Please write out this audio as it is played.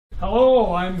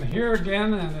Hello, I'm here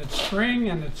again, and it's spring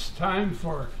and it's time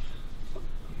for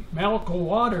Melco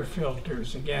water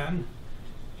filters again.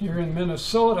 Here in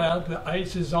Minnesota, the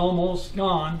ice is almost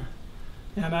gone,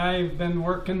 and I've been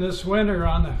working this winter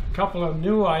on a couple of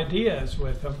new ideas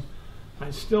with them. I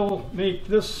still make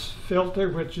this filter,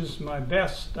 which is my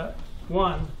best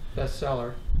one.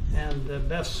 Bestseller. And the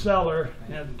bestseller,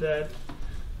 and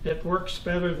it works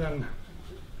better than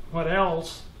what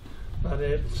else, but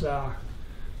it's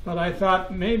but I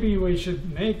thought maybe we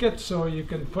should make it so you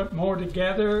can put more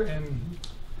together,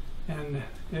 and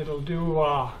it'll do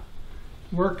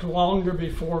work longer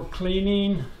before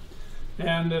cleaning,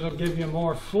 and it'll give you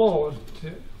more flow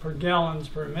per gallons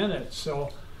per minute.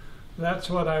 So that's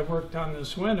what I worked on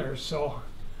this winter. So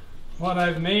what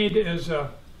I've made is a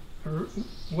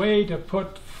way to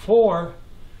put 4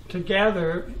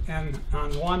 together and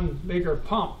on one bigger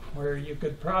pump, where you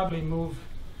could probably move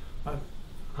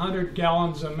 100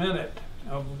 gallons a minute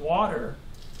of water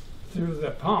through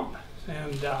the pump.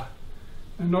 And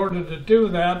in order to do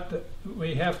that,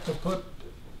 we have to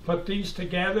put these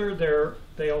together.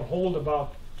 They'll hold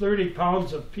about 30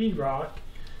 pounds of pea rock,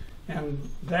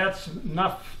 and that's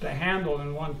enough to handle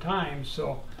in one time.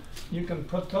 So you can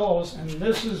put those, and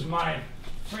this is my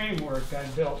framework I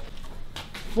built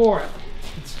for it.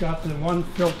 It's got the one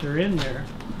filter in there.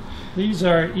 These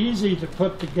are easy to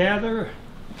put together.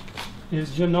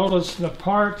 As you notice, the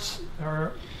parts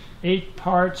are 8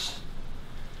 parts,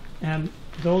 and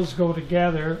those go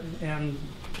together, and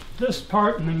this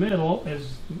part in the middle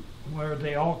is where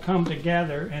they all come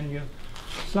together, and you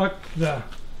suck the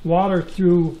water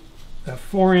through a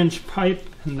 4-inch pipe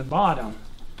in the bottom.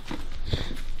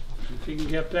 If you can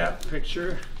get that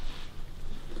picture.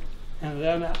 And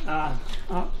then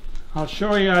I'll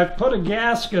show you, I put a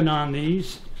gasket on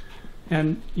these,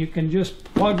 and you can just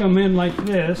plug them in like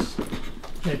this.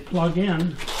 They plug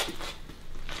in,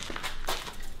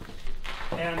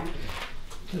 and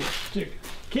to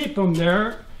keep them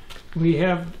there, we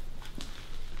have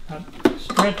a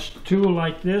stretch tool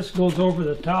like this, goes over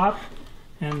the top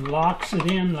and locks it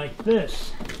in like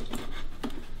this.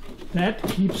 That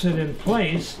keeps it in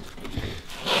place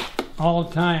all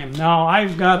the time. Now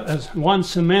I've got one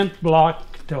cement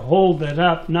block to hold it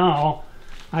up now.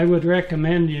 I would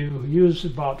recommend you use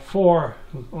about 4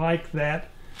 like that,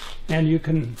 and you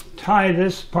can tie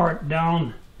this part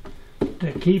down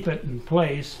to keep it in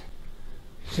place.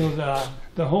 So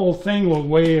the whole thing will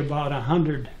weigh about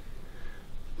 100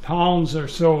 pounds or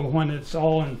so when it's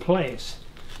all in place.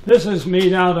 This is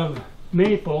made out of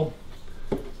maple,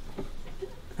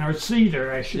 or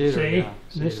cedar I should say. Yeah,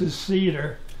 cedar. This is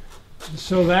cedar.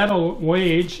 So that'll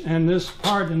wage, and this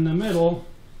part in the middle,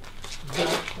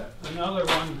 another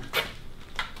one.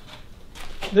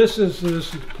 This is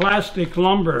this plastic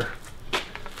lumber,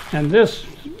 and this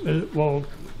will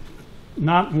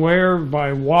not wear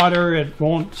by water. It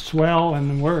won't swell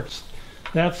and works.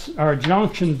 That's our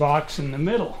junction box in the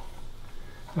middle.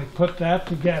 We put that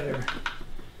together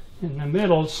in the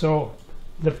middle, so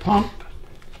the pump,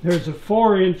 there's a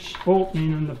 4-inch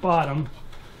opening in the bottom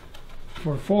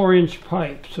for 4-inch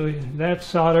pipe. So that's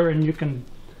solder, and you can,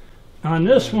 on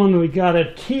this one we got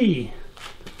a T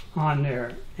on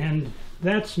there, and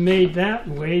that's made that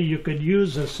way. You could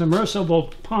use a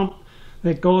submersible pump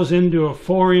that goes into a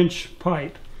 4-inch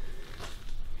pipe,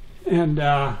 and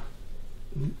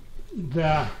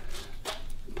the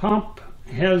pump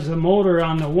has a motor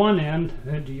on the one end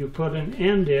that you put an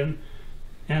end in,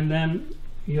 and then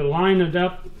you line it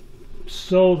up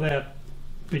so that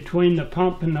between the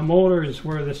pump and the motor is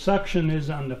where the suction is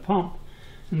on the pump,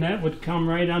 and that would come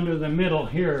right under the middle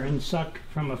here and suck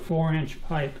from a 4-inch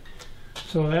pipe.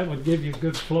 So that would give you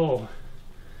good flow.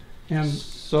 And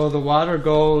so the water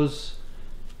goes,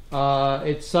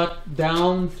 it's sucked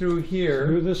down through here,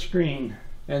 through the screen,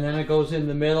 and then it goes in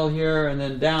the middle here and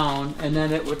then down, and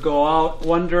then it would go out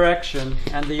one direction,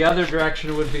 and the other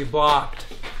direction would be blocked,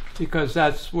 because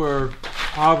that's where,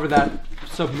 however that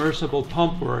submersible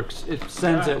pump works, it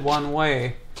sends it one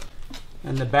way,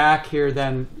 and the back here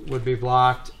then would be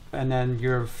blocked, and then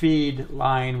your feed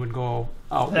line would go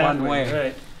out that one way.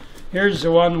 Right. Here's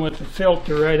the one with the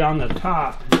filter right on the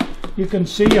top. You can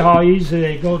see how easy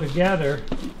they go together,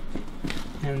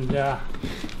 and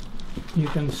you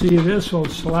can see this will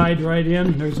slide right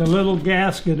in. There's a little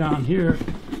gasket on here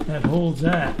that holds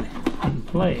that in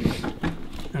place,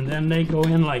 and then they go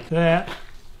in like that,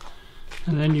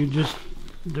 and then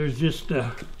there's just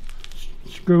a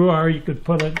screw, or you could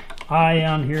put an eye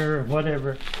on here or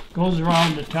whatever. Goes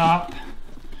around the top,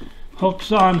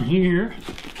 hooks on here,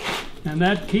 and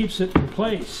that keeps it in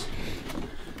place.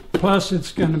 plus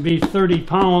it's going to be 30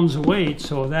 pounds of weight,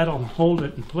 so that'll hold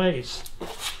it in place.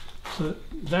 So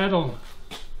that'll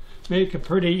make a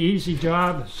pretty easy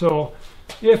job. So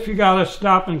if you got to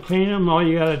stop and clean them, all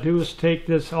you got to do is take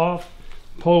this off,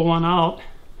 pull one out,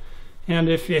 and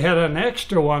if you had an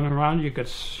extra one around, you could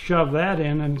shove that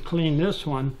in and clean this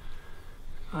one.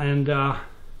 And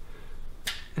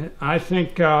I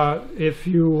think if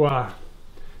you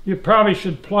probably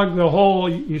should plug the hole.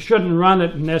 You shouldn't run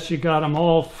it unless you got them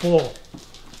all full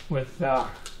with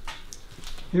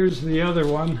here's the other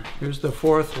one. Here's the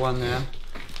fourth one then.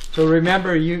 So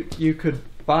remember, you could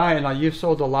buy, and you've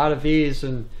sold a lot of these,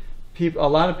 and a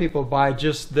lot of people buy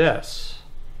just this.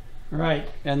 Right.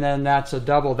 And then that's a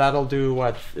double. That'll do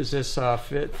what? Is this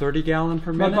 30 gallon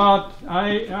per minute? About,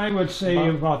 I would say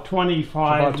about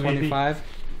 25. About 25.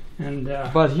 Maybe. And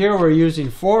but here we're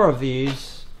using 4 of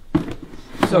these,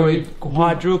 so we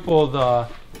quadruple the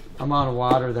amount of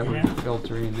water that we're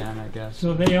filtering then, I guess.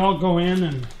 So they all go in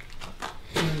and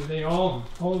they all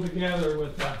hold together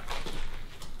with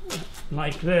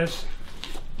like this.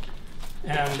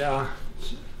 And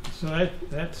so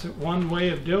that's one way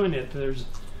of doing it.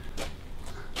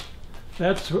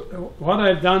 That's what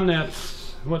I've done.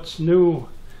 That's what's new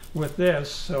with this.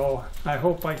 So I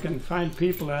hope I can find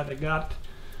people that have got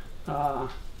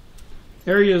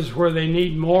areas where they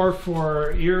need more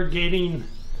for irrigating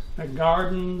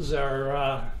gardens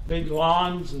or big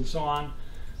lawns and so on.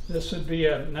 This would be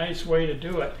a nice way to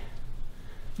do it.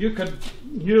 You could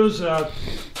use a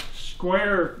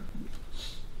square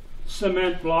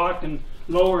cement block and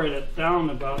lower it down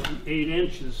about 8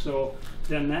 inches, so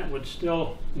then that would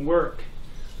still work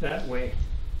that way.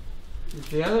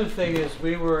 The other thing is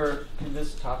can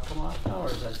this top come off now, or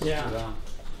is that Yeah. still on?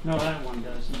 No, that one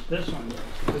doesn't. This one does.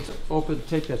 Let's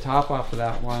take the top off of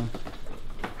that one.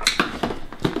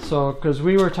 So, because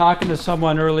we were talking to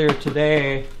someone earlier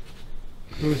today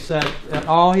who said that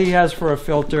all he has for a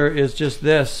filter is just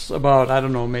this, about, I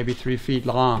don't know, maybe 3 feet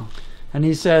long. And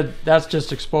he said that's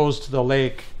just exposed to the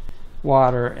lake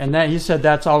water. And he said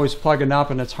that's always plugging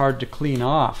up and it's hard to clean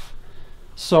off.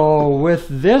 So with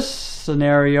this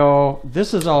scenario,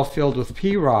 this is all filled with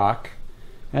P-rock.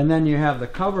 And then you have the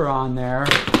cover on there,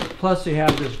 plus you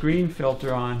have this green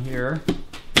filter on here.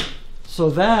 So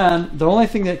then, the only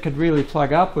thing that could really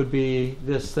plug up would be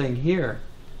this thing here.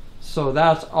 So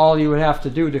that's all you would have to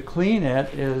do to clean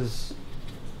it, is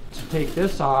to take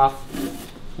this off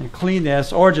and clean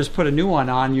this, or just put a new one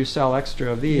on. You sell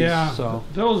extra of these. Yeah, so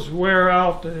those wear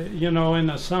out. You know, in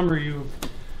the summer you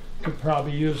could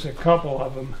probably use a couple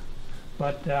of them.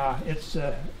 But it's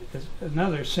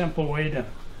another simple way to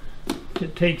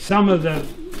take some of the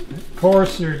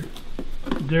coarser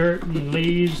dirt and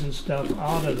leaves and stuff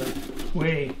out of the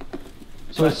way.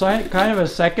 So it's kind of a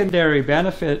secondary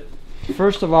benefit.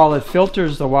 First of all, it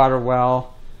filters the water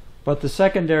well, but the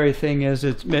secondary thing is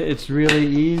it's really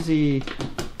easy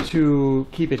to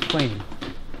keep it clean.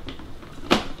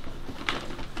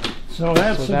 So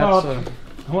that's about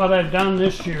what I've done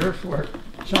this year for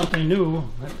something new.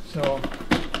 So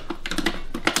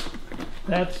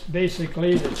that's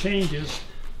basically the changes.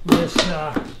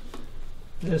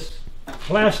 This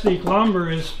plastic lumber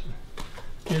is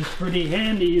pretty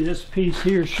handy. This piece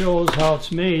here shows how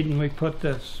it's made, and we put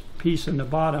this piece in the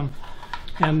bottom.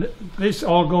 And this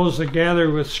all goes together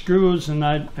with screws, and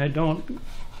I don't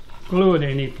glue it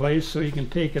any place, so you can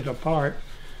take it apart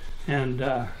and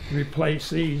replace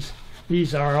these.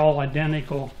 These are all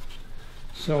identical.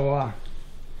 So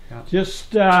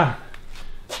just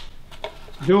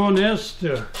doing this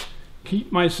to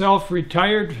keep myself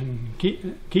retired and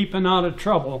keeping out of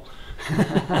trouble.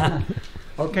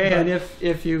 Okay, and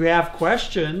if you have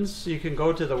questions, you can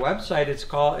go to the website. It's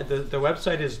called, the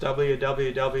website is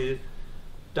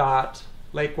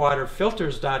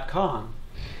www.lakewaterfilters.com.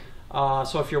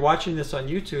 So if you're watching this on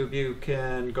YouTube, you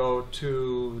can go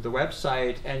to the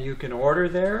website and you can order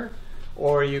there,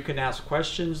 or you can ask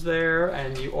questions there,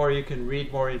 or you can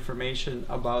read more information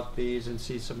about these and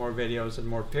see some more videos and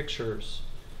more pictures.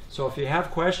 So if you have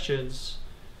questions,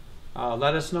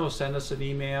 let us know. Send us an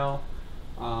email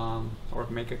or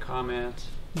make a comment.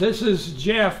 This is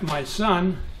Jeff, my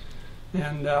son,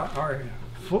 and our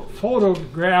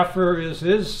photographer is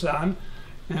his son,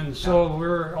 and so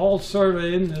we're all sort of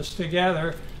in this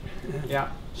together. Yeah.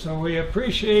 So we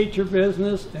appreciate your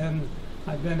business, and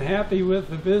I've been happy with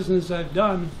the business I've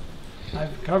done.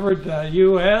 I've covered the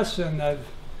U.S. and I've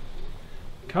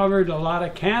covered a lot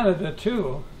of Canada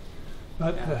too,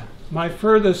 but my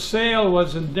furthest sale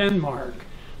was in Denmark.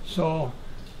 So,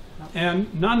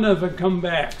 and none of them come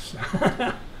back.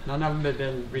 None of them have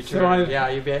been returned. So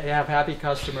you have happy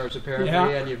customers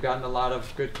apparently, and you've gotten a lot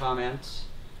of good comments.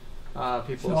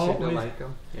 People So seem to we- like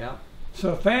them. Yeah.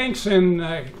 So thanks, and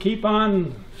keep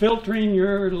on filtering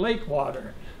your lake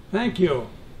water. Thank you.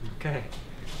 Okay.